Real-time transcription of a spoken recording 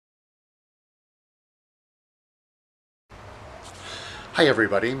Hi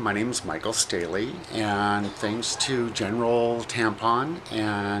everybody, my name is Michael Staley, and thanks to General Tampon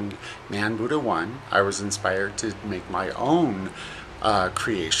and Man Buddha 1, I was inspired to make my own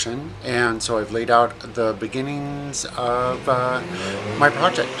creation, and so I've laid out the beginnings of my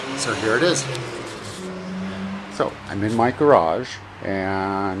project. So here it is. So I'm in my garage,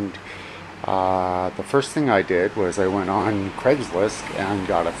 and the first thing I did was I went on Craigslist and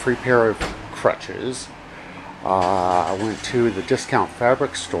got a free pair of crutches. I went to the discount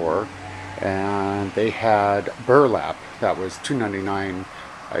fabric store and they had burlap that was $2.99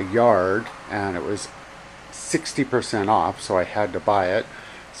 a yard, and it was 60% off, so I had to buy it.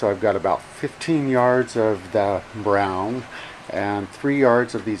 So I've got about 15 yards of the brown and 3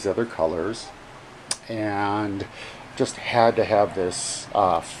 yards of these other colors, and just had to have this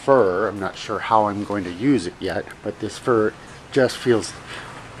fur. I'm not sure how I'm going to use it yet, but this fur just feels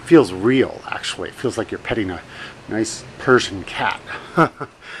real. Actually, it feels like you're petting a nice Persian cat.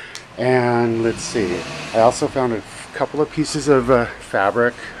 And let's see, I also found a couple of pieces of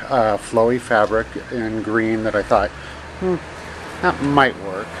fabric, flowy fabric in green that I thought that might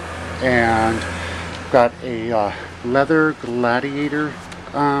work, and got a leather gladiator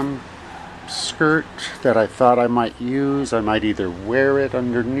skirt that I thought I might use. I might either wear it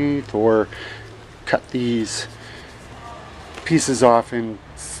underneath or cut these pieces off and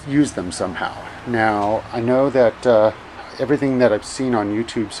use them somehow. Now, I know that everything that I've seen on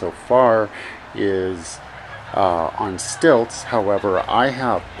YouTube so far is on stilts. However, I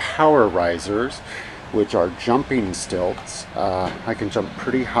have power risers, which are jumping stilts. I can jump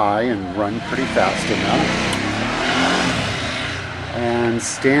pretty high and run pretty fast in them. And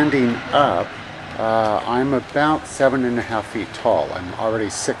standing up, I'm about 7.5 feet tall. I'm already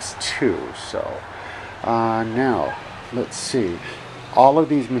 6'2", so now let's see. All of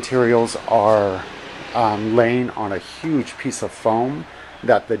these materials are laying on a huge piece of foam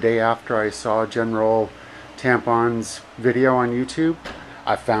that the day after I saw General Tampon's video on YouTube,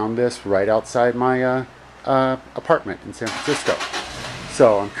 I found this right outside my apartment in San Francisco.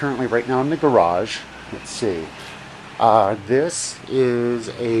 So I'm currently right now in the garage. Let's see. This is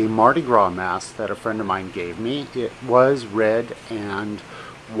a Mardi Gras mask that a friend of mine gave me. It was red and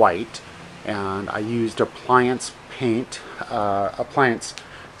white, and I used appliance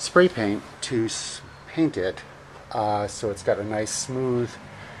spray paint to paint it, so it's got a nice smooth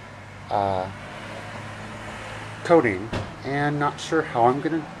coating. And not sure how I'm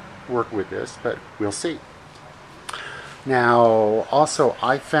going to work with this, but we'll see. Now, also,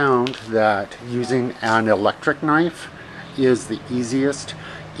 I found that using an electric knife is the easiest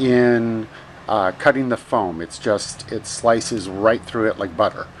in cutting the foam. It slices right through it like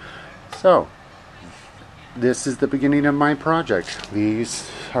butter. So this is the beginning of my project. These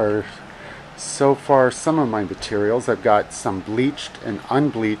are so far some of my materials. I've got some bleached and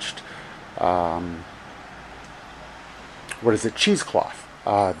unbleached cheesecloth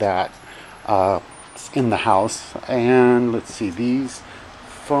that in the house. And let's see, these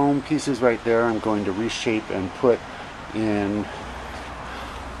foam pieces right there I'm going to reshape and put in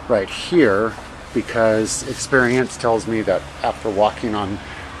right here, because experience tells me that after walking on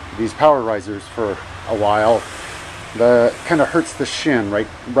these power risers for a while, the kind of hurts the shin right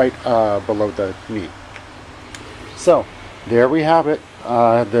below the knee. So there we have it,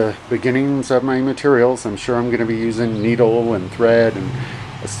 the beginnings of my materials. I'm sure I'm going to be using needle and thread and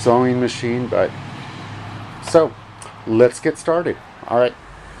a sewing machine, but so let's get started. All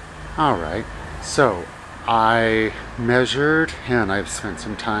right, so I measured, and I've spent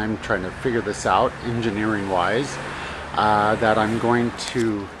some time trying to figure this out engineering wise, that I'm going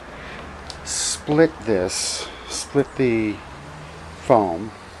to split the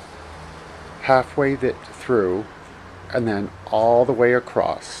foam halfway through and then all the way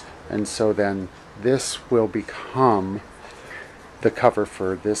across, and so then this will become the cover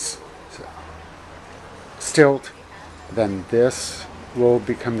for this stilt, then this will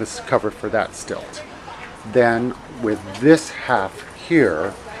become this cover for that stilt. Then with this half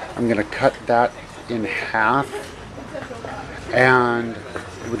here, I'm going to cut that in half, and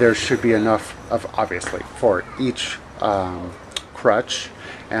there should be enough of, obviously, for each crutch.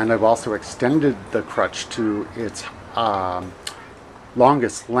 And I've also extended the crutch to its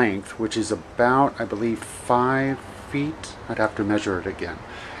longest length, which is about, I believe, 5 feet. I'd have to measure it again.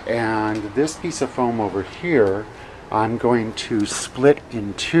 And this piece of foam over here, I'm going to split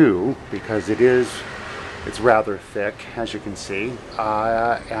in two, because it's rather thick, as you can see.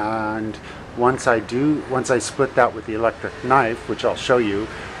 And once I split that with the electric knife, which I'll show you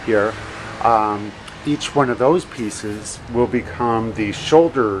here, each one of those pieces will become the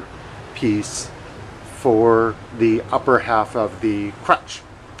shoulder piece for the upper half of the crutch.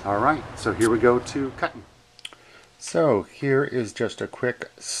 All right, so here we go to cutting. So here is just a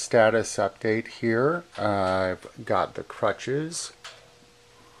quick status update here. I've got the crutches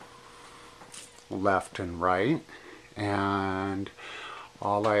left and right, and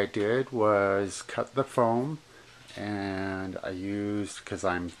all I did was cut the foam, and I used, because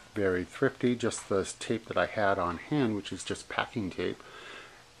I'm very thrifty, just the tape that I had on hand, which is just packing tape,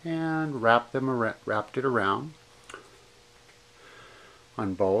 and wrapped it around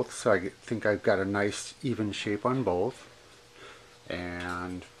on both, so I think I've got a nice even shape on both.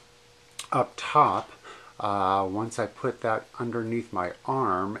 And up top, once I put that underneath my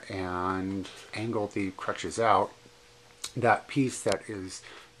arm and angle the crutches out, that piece that is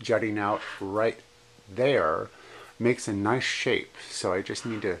jutting out right there makes a nice shape. So I just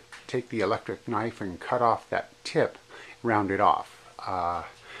need to take the electric knife and cut off that tip, round it off.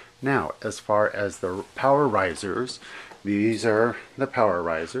 Now, as far as the power risers, these are the power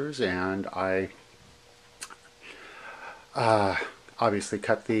risers, and I obviously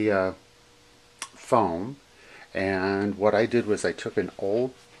cut the foam, and what I did was I took an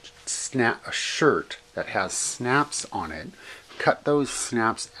old a shirt that has snaps on it, cut those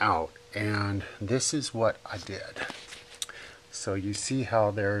snaps out, and this is what I did. So you see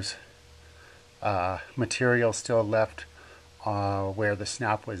how there's material still left where the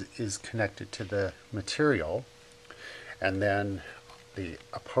snap is connected to the material, and then the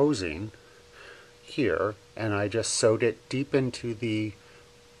opposing here, and I just sewed it deep into the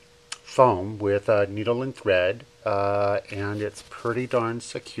foam with a needle and thread, and it's pretty darn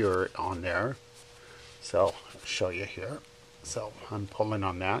secure on there. So I'll show you here. So I'm pulling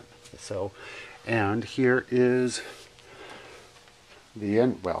on that. So, and here is the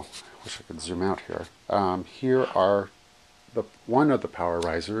end. Well, I wish I could zoom out here. Here are one of the power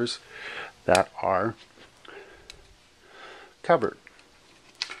risers that are covered.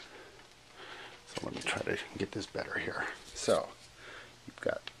 So let me try to get this better here. So you've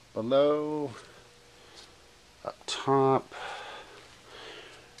got below, up top,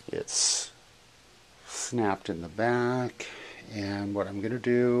 it's snapped in the back, and what I'm going to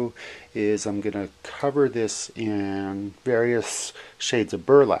do is I'm going to cover this in various shades of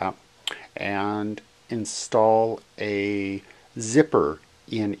burlap and install a zipper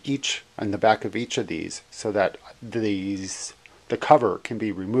in the back of each of these, so that the cover can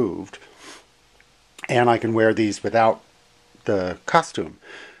be removed, and I can wear these without the costume.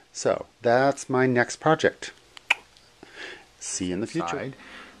 So that's my next project. See you in the future.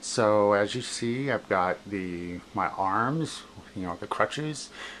 So as you see, I've got my arms, the crutches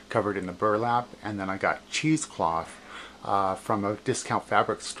covered in the burlap, and then I got cheesecloth from a discount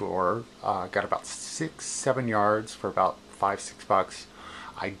fabric store. Got about 6-7 yards for about $5-6.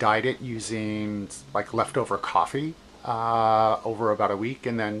 I dyed it using like leftover coffee over about a week,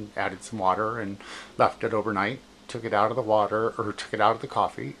 and then added some water and left it overnight. Took it out of the water, or took it out of the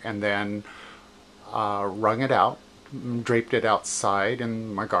coffee, and then wrung it out, draped it outside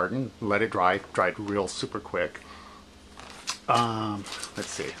in my garden, let it dry. Dried real super quick. Let's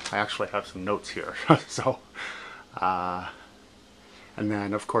see, I actually have some notes here. So, and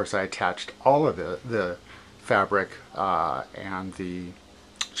then of course I attached all of the fabric and the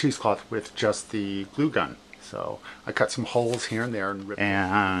cheesecloth with just the glue gun. So I cut some holes here and there and ripped.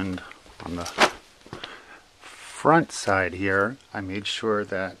 And on the front side here, I made sure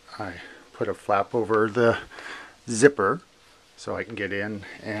that I put a flap over the zipper so I can get in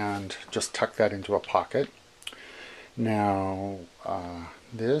and just tuck that into a pocket. Now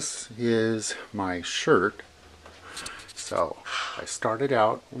this is my shirt. So I started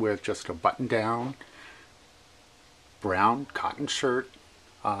out with just a button down brown cotton shirt,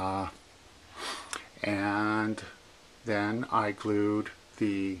 and then I glued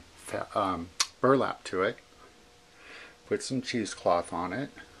the burlap to it, put some cheesecloth on it,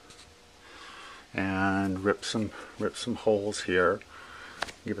 and rip some holes here,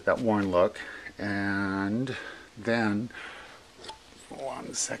 give it that worn look. And then,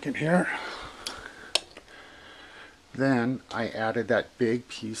 1 second here, then I added that big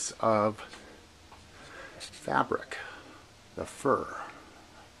piece of fabric, the fur.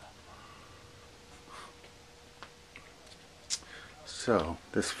 So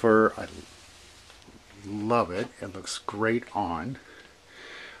this fur, I love it. It looks great on.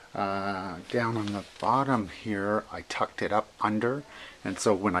 Down on the bottom here, I tucked it up under, and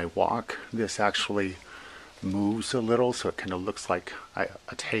so when I walk, this actually moves a little, so it kind of looks like a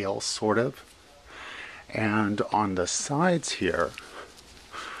tail, sort of. And on the sides here,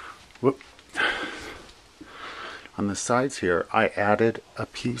 on the sides here, I added a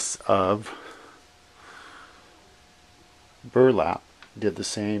piece of burlap, did the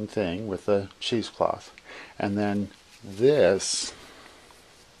same thing with the cheesecloth. And then this,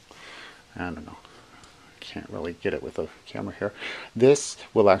 I don't know, can't really get it with a camera here. This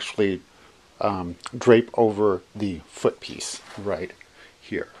will actually drape over the foot piece right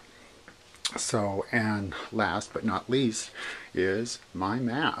here. So, and last but not least is my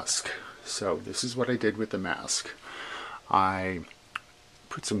mask. So this is what I did with the mask. I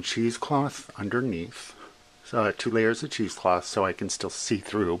put some cheesecloth underneath, so 2 layers of cheesecloth so I can still see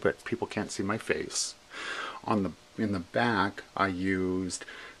through, but people can't see my face. In the back, I used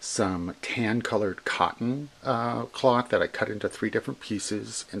some tan colored cotton cloth that I cut into 3 different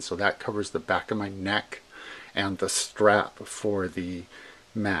pieces, and so that covers the back of my neck and the strap for the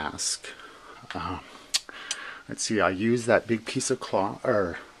mask. Let's see, I used that big piece of cloth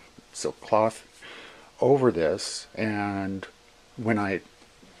or silk cloth over this, and when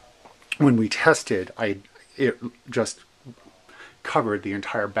we tested, it just covered the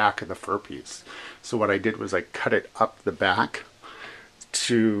entire back of the fur piece. So what I did was I cut it up the back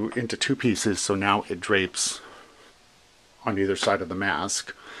into 2 pieces, so now it drapes on either side of the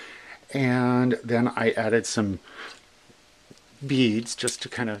mask. And then I added some beads just to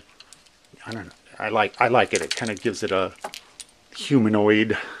kind of, I don't know, I like it. It kind of gives it a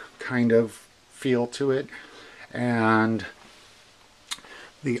humanoid kind of feel to it. And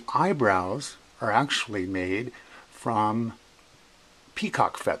the eyebrows are actually made from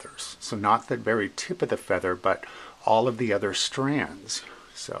peacock feathers. So not the very tip of the feather, but all of the other strands.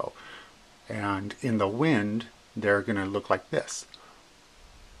 So, and in the wind, they're going to look like this.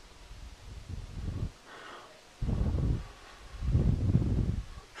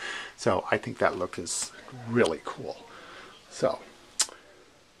 So I think that look is really cool. So,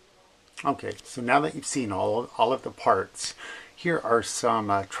 okay, so now that you've seen all of the parts, here are some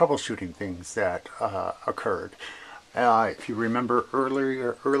troubleshooting things that occurred. If you remember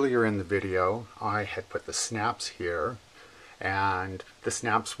earlier in the video, I had put the snaps here, and the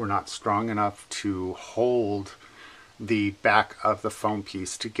snaps were not strong enough to hold the back of the foam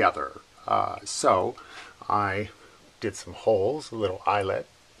piece together. So I did some holes, a little eyelet,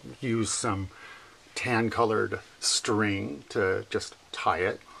 used some tan colored string to just tie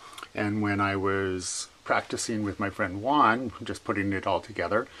it. And when I was practicing with my friend Juan, just putting it all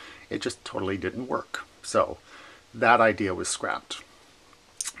together, it just totally didn't work. So that idea was scrapped.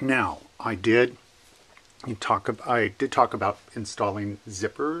 Now, I did talk about installing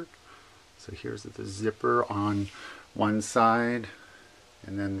zipper. So here's the zipper on one side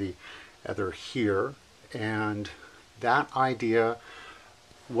and then the other here. And that idea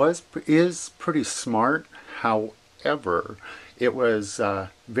is pretty smart. However, it was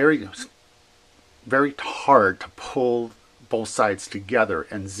very hard to pull both sides together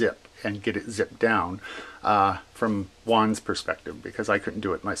and zip and get it zipped down from Juan's perspective, because I couldn't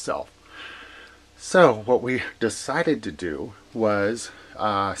do it myself. So what we decided to do was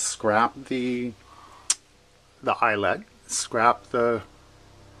scrap the eyelet, scrap the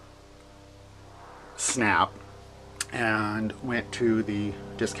snap, and went to the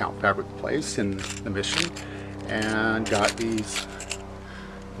discount fabric place in the Mission and got these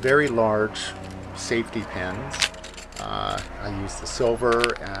very large safety pins. I used the silver,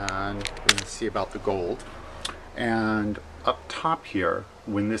 and we can see about the gold. And up top here,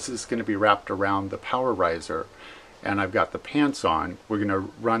 when this is going to be wrapped around the power riser and I've got the pants on, we're going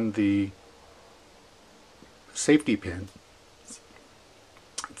to run the safety pin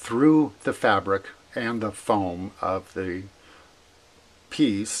through the fabric and the foam of the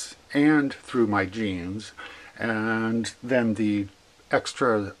piece and through my jeans, and then the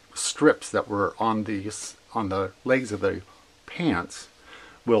extra strips that were on the legs of the pants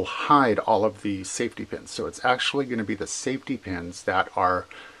will hide all of the safety pins. So it's actually going to be the safety pins that are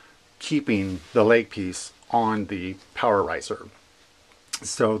keeping the leg piece on the power riser.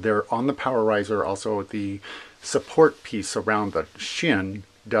 So they're on the power riser. Also, the support piece around the shin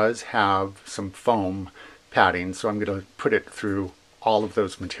does have some foam padding, so I'm going to put it through all of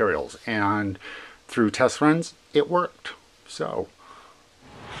those materials, and through test runs it worked. So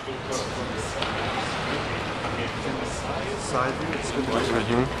Side view, it's good.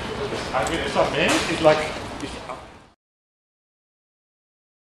 So man, it's like